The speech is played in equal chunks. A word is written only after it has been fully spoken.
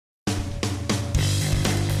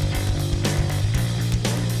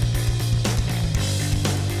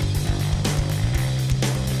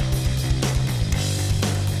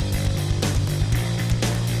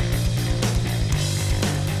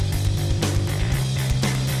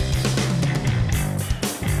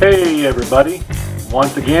Hey everybody,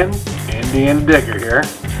 once again, Indian Digger here.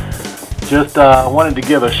 Just wanted to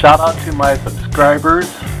give a shout out to my subscribers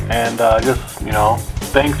and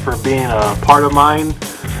thanks for being a part of mine,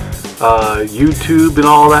 YouTube and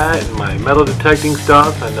all that, and my metal detecting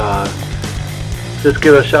stuff, and just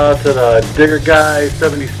give a shout out to the Digger Guy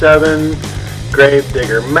 77, Grave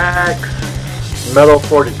Digger Max, Metal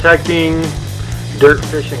for Detecting, Dirt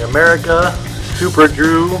Fishing America, Super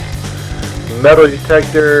Drew, Metal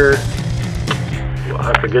Detector,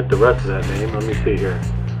 I forget the rest of that name, let me see here.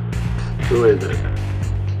 Who is it?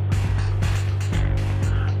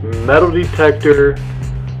 Metal Detector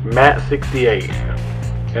Matt 68.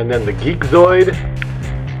 And then the Geekzoid,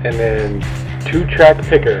 and then 2-Track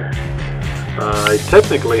Picker. I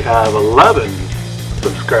technically have 11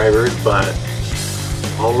 subscribers, but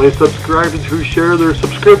only subscribers who share their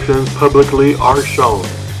subscriptions publicly are shown.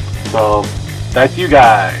 So, that's you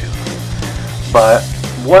guys. But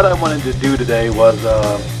what I wanted to do today was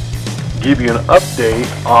give you an update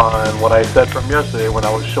on what I said from yesterday when I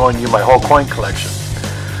was showing you my whole coin collection.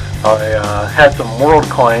 I had some world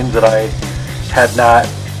coins that I had not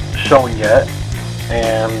shown yet,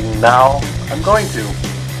 and now I'm going to.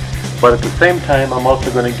 But at the same time, I'm also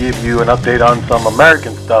going to give you an update on some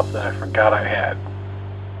American stuff that I forgot I had.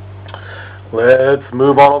 Let's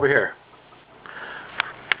move on over here.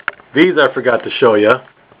 These I forgot to show you.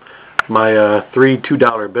 My 3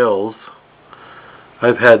 $2 bills.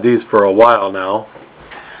 I've had these for a while now.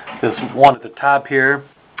 This one at the top here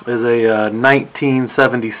is a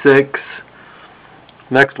 1976.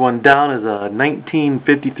 Next one down is a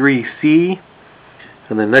 1953C.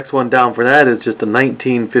 And the next one down for that is just a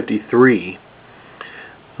 1953.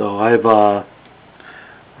 So I've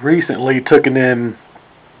recently taken in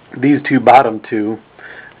these two bottom two.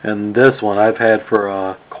 And this one I've had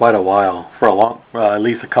for quite a while, for a long, at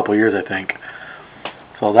least a couple years I think.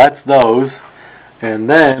 So that's those. And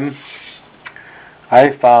then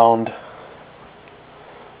I found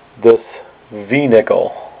this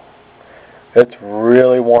V-nickel. It's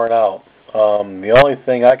really worn out. The only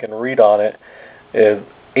thing I can read on it is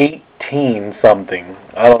 18 something.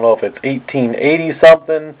 I don't know if it's 1880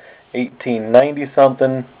 something, 1890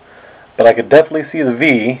 something, but I could definitely see the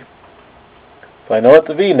V. I know it's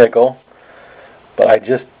a V-nickel, but I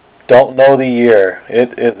just don't know the year.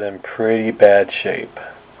 It is in pretty bad shape.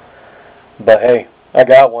 But hey, I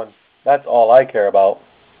got one. That's all I care about.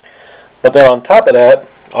 But then on top of that,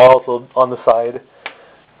 I also, on the side,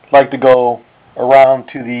 like to go around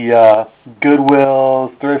to the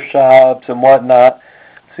Goodwill, thrift shops, and whatnot,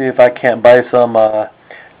 see if I can't buy some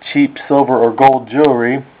cheap silver or gold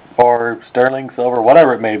jewelry, or sterling silver,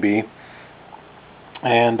 whatever it may be.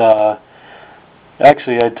 And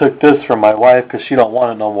actually, I took this from my wife because she don't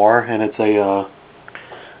want it no more, and it's a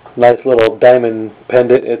nice little diamond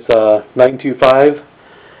pendant. It's a 925,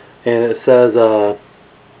 and it says,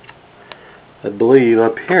 I believe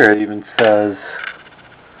up here it even says,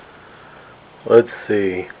 let's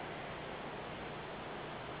see,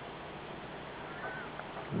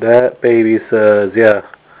 that baby says, yeah,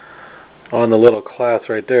 on the little clasp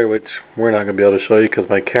right there, which we're not going to be able to show you because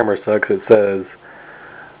my camera sucks, it says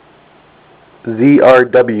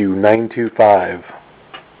ZRW 925.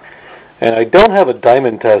 And I don't have a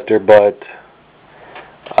diamond tester, but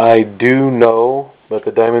I do know that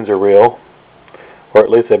the diamonds are real, or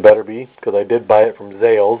at least they better be, because I did buy it from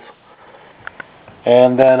Zales.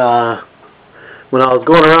 And then when I was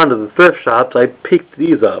going around to the thrift shops, I picked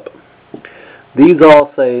these up. These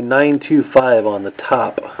all say 925 on the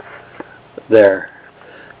top there.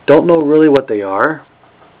 Don't know really what they are.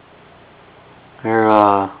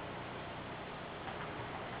 They're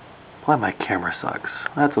why my camera sucks.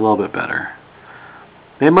 That's a little bit better.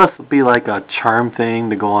 They must be like a charm thing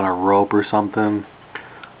to go on a rope or something.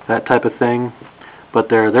 That type of thing. But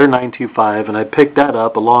they're 925, and I picked that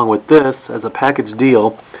up along with this as a package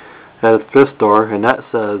deal at a thrift store, and that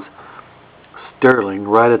says sterling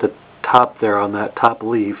right at the top there on that top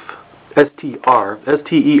leaf. S-T-E-R,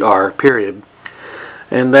 period.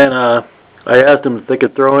 And then I asked them if they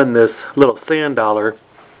could throw in this little sand dollar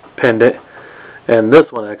pendant. And this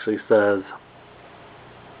one actually says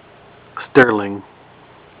sterling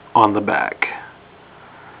on the back.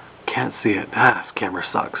 Can't see it. This camera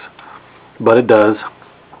sucks. But it does.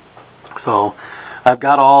 So I've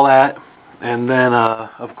got all that. And then,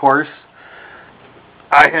 of course,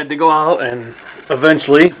 I had to go out and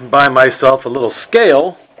eventually buy myself a little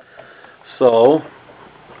scale. So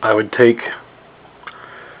I would take,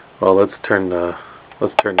 well, let's turn the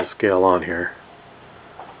scale on here.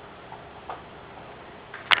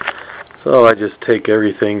 So I just take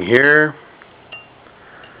everything here,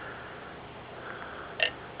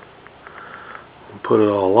 put it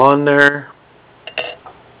all on there.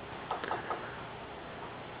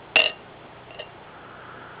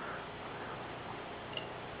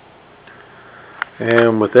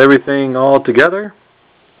 And with everything all together,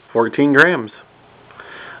 14 grams.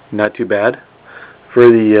 Not too bad. For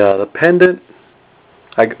the pendant,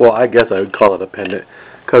 I guess I would call it a pendant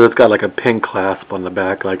because it's got like a pin clasp on the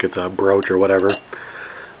back, like it's a brooch or whatever.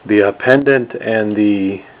 The pendant and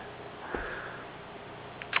the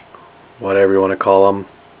whatever you want to call them,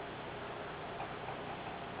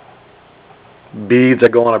 beads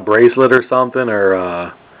that go on a bracelet or something,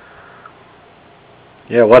 or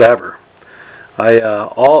yeah, whatever.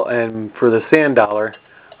 And for the sand dollar,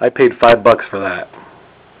 I paid $5 for that.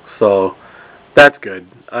 So that's good.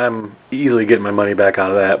 I'm easily getting my money back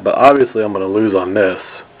out of that, but obviously I'm going to lose on this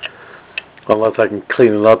unless I can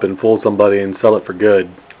clean it up and fool somebody and sell it for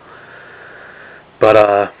good.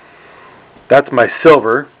 But that's my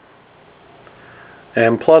silver,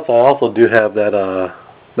 and plus I also do have that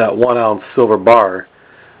 1 ounce silver bar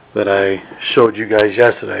that I showed you guys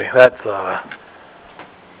yesterday. That's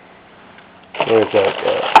where is that?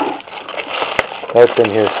 That's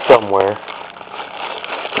in here somewhere.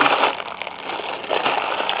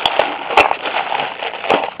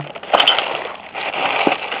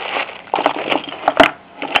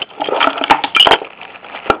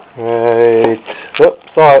 Right. Oh,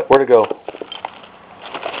 saw it. Where'd it go?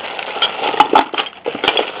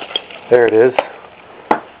 There it is.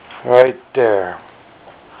 Right there.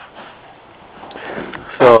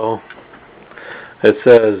 So it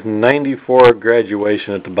says 94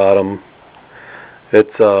 graduation at the bottom.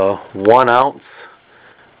 It's 1 ounce,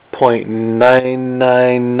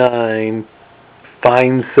 0.999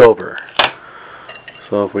 fine silver.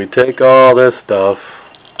 So if we take all this stuff,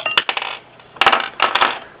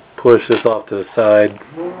 push this off to the side,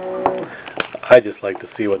 I just like to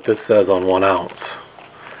see what this says on 1 ounce.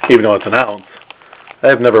 Even though it's an ounce,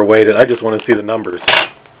 I've never weighed it. I just want to see the numbers.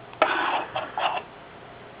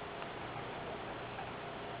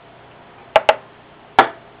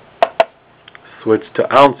 Switch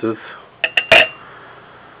to ounces.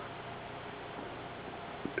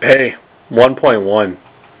 Hey, 1.1.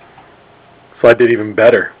 So I did even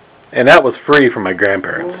better. And that was free from my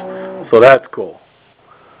grandparents. So that's cool.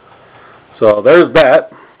 So there's that.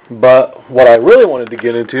 But what I really wanted to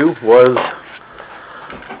get into was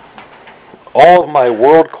all of my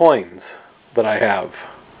world coins that I have.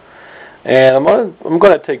 And I'm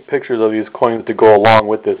going to take pictures of these coins to go along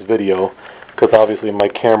with this video, because obviously my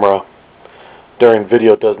camera during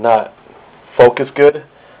video does not focus good,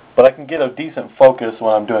 but I can get a decent focus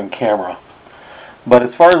when I'm doing camera. But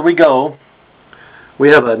as far as we go, we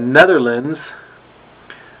have a Netherlands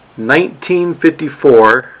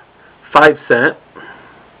 1954 5 cent.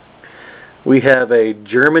 We have a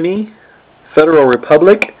Germany Federal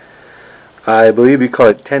Republic, I believe you call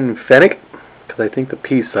it 10 Pfennig, because I think the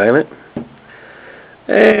P is silent.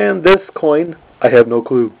 And this coin, I have no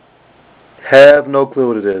clue. Have no clue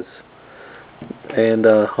what it is. And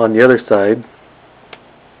on the other side,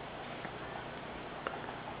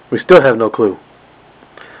 we still have no clue.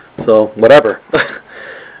 So, whatever.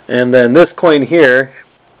 And then this coin here,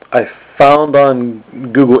 I found on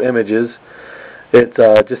Google Images. It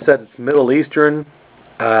just said it's Middle Eastern.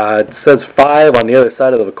 It says 5 on the other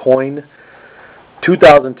side of the coin.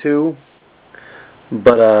 2002.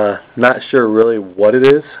 But not sure really what it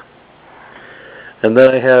is. And then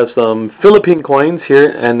I have some Philippine coins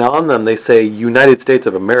here, and on them they say United States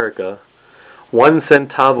of America, 1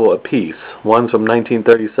 centavo apiece. One's from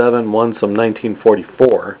 1937, one's from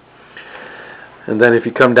 1944. And then if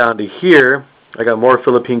you come down to here, I got more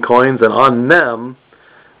Philippine coins, and on them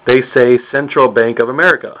they say Central Bank of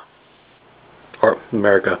America. Or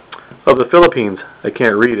America. Of the Philippines. I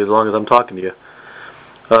can't read as long as I'm talking to you.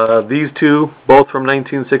 These two, both from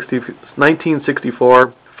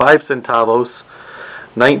 1964, 5 centavos.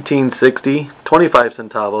 1960, 25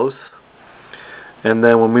 centavos. And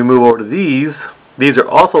then when we move over to these are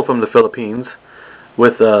also from the Philippines,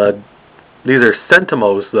 with these are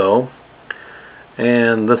centimos though.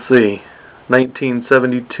 And let's see,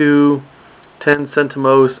 1972, 10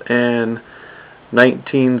 centimos, and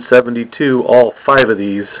 1972, all 5 of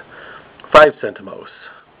these, 5 centimos.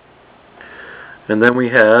 And then we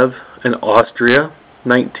have an Austria,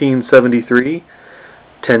 1973,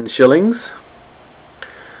 10 shillings.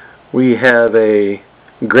 We have a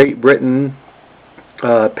Great Britain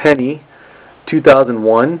penny,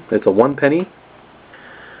 2001. It's a 1 penny.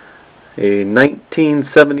 A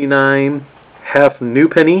 1979 half new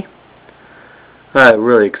penny. I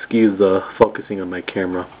really excuse the focusing on my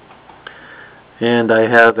camera. And I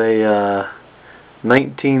have a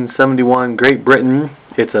 1971 Great Britain.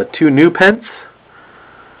 It's a 2 new pence.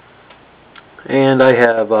 And I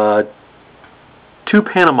have 2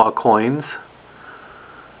 Panama coins.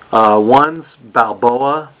 One's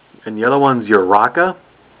Balboa and the other one's Uraca.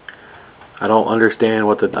 I don't understand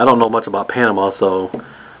I don't know much about Panama, so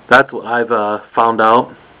that's what I've found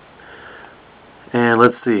out. And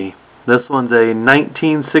let's see. This one's a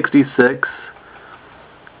 1966,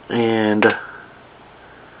 and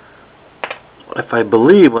if I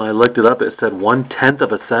believe when I looked it up, it said 1/10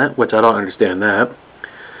 of a cent, which I don't understand that.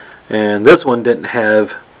 And this one didn't have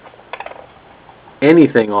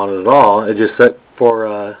anything on it at all. It just said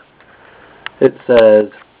it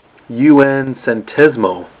says UN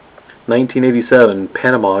Centésimo, 1987,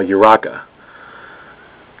 Panama, Uraca.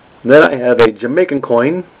 Then I have a Jamaican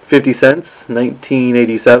coin, 50 cents,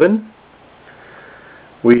 1987.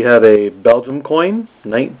 We have a Belgium coin,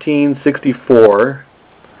 1964.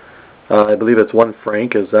 I believe it's 1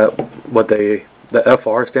 franc. Is that what the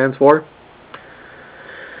FR stands for?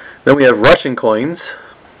 Then we have Russian coins.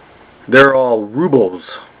 They're all rubles,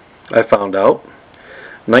 I found out.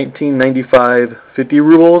 1995, 50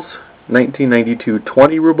 rubles. 1992,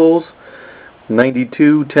 20 rubles.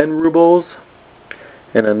 92, 10 rubles.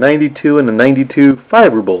 And a 92 and a 92,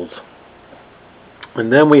 5 rubles.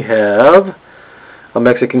 And then we have a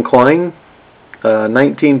Mexican coin,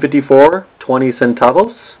 1954, 20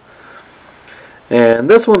 centavos. And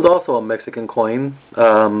this one's also a Mexican coin.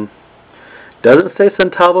 Doesn't say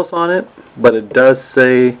centavos on it, but it does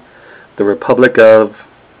say the Republic of,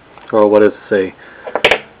 or what does it say?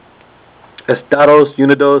 Estados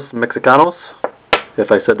Unidos Mexicanos,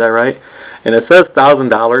 if I said that right. And it says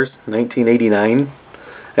 $1,000, 1989.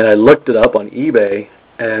 And I looked it up on eBay,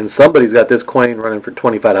 and somebody's got this coin running for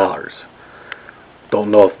 $25. Don't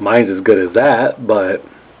know if mine's as good as that, but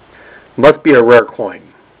must be a rare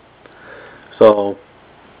coin. So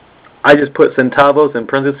I just put centavos in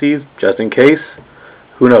parentheses just in case.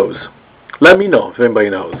 Who knows? Let me know if anybody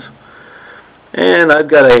knows. And I've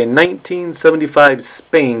got a 1975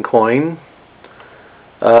 Spain coin,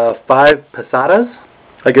 5 pesetas,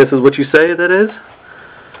 I guess is what you say that is.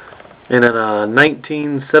 And then a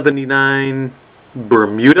 1979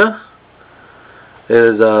 Bermuda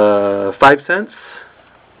is 5 cents.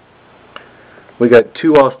 We got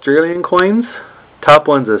 2 Australian coins. Top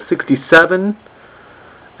one's a 67,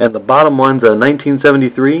 and the bottom one's a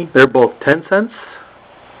 1973. They're both 10 cents.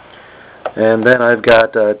 And then I've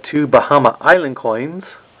got 2 Bahama Island coins.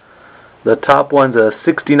 The top one's a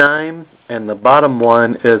 69, and the bottom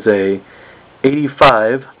one is a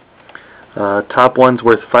 85. Top one's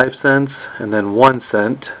worth 5 cents, and then 1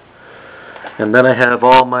 cent. And then I have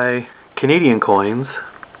all my Canadian coins.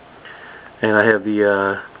 And I have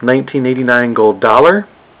the 1989 gold dollar,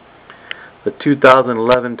 the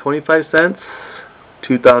 2011 25 cents,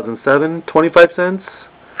 2007 25 cents,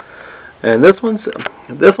 and this one's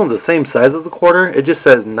the same size as the quarter. It just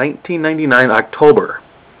says 1999 October.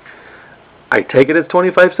 I take it as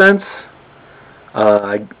 25 cents.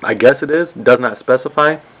 I guess it is. It does not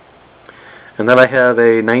specify. And then I have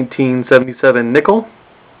a 1977 nickel,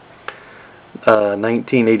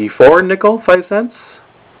 1984 nickel, 5 cents.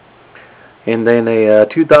 And then a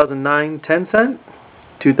 2009 10 cent,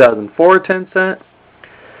 2004 10 cent,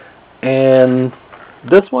 and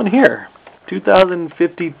this one here,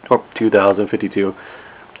 2050 or 2052,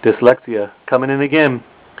 dyslexia coming in again,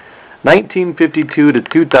 1952 to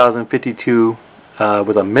 2052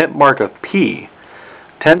 with a mint mark of P,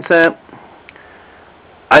 10 cent.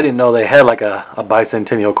 I didn't know they had like a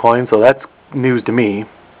bicentennial coin, so that's news to me.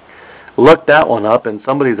 Looked that one up, and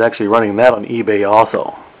somebody's actually running that on eBay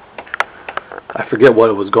also. I forget what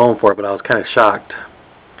it was going for, but I was kind of shocked.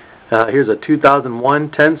 Here's a 2001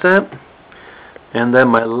 10 cent. And then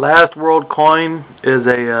my last world coin is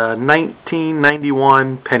a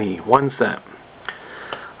 1991 penny, 1 cent.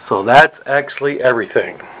 So that's actually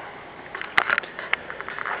everything.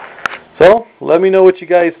 So let me know what you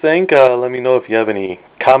guys think. Let me know if you have any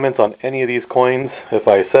comments on any of these coins. If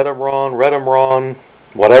I said them wrong, read them wrong,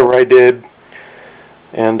 whatever I did.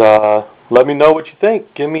 And let me know what you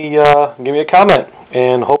think. Give me a comment,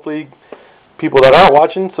 and hopefully people that aren't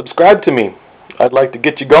watching subscribe to me. I'd like to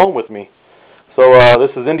get you going with me. So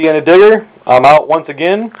this is Indiana Digger. I'm out once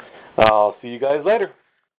again. I'll see you guys later.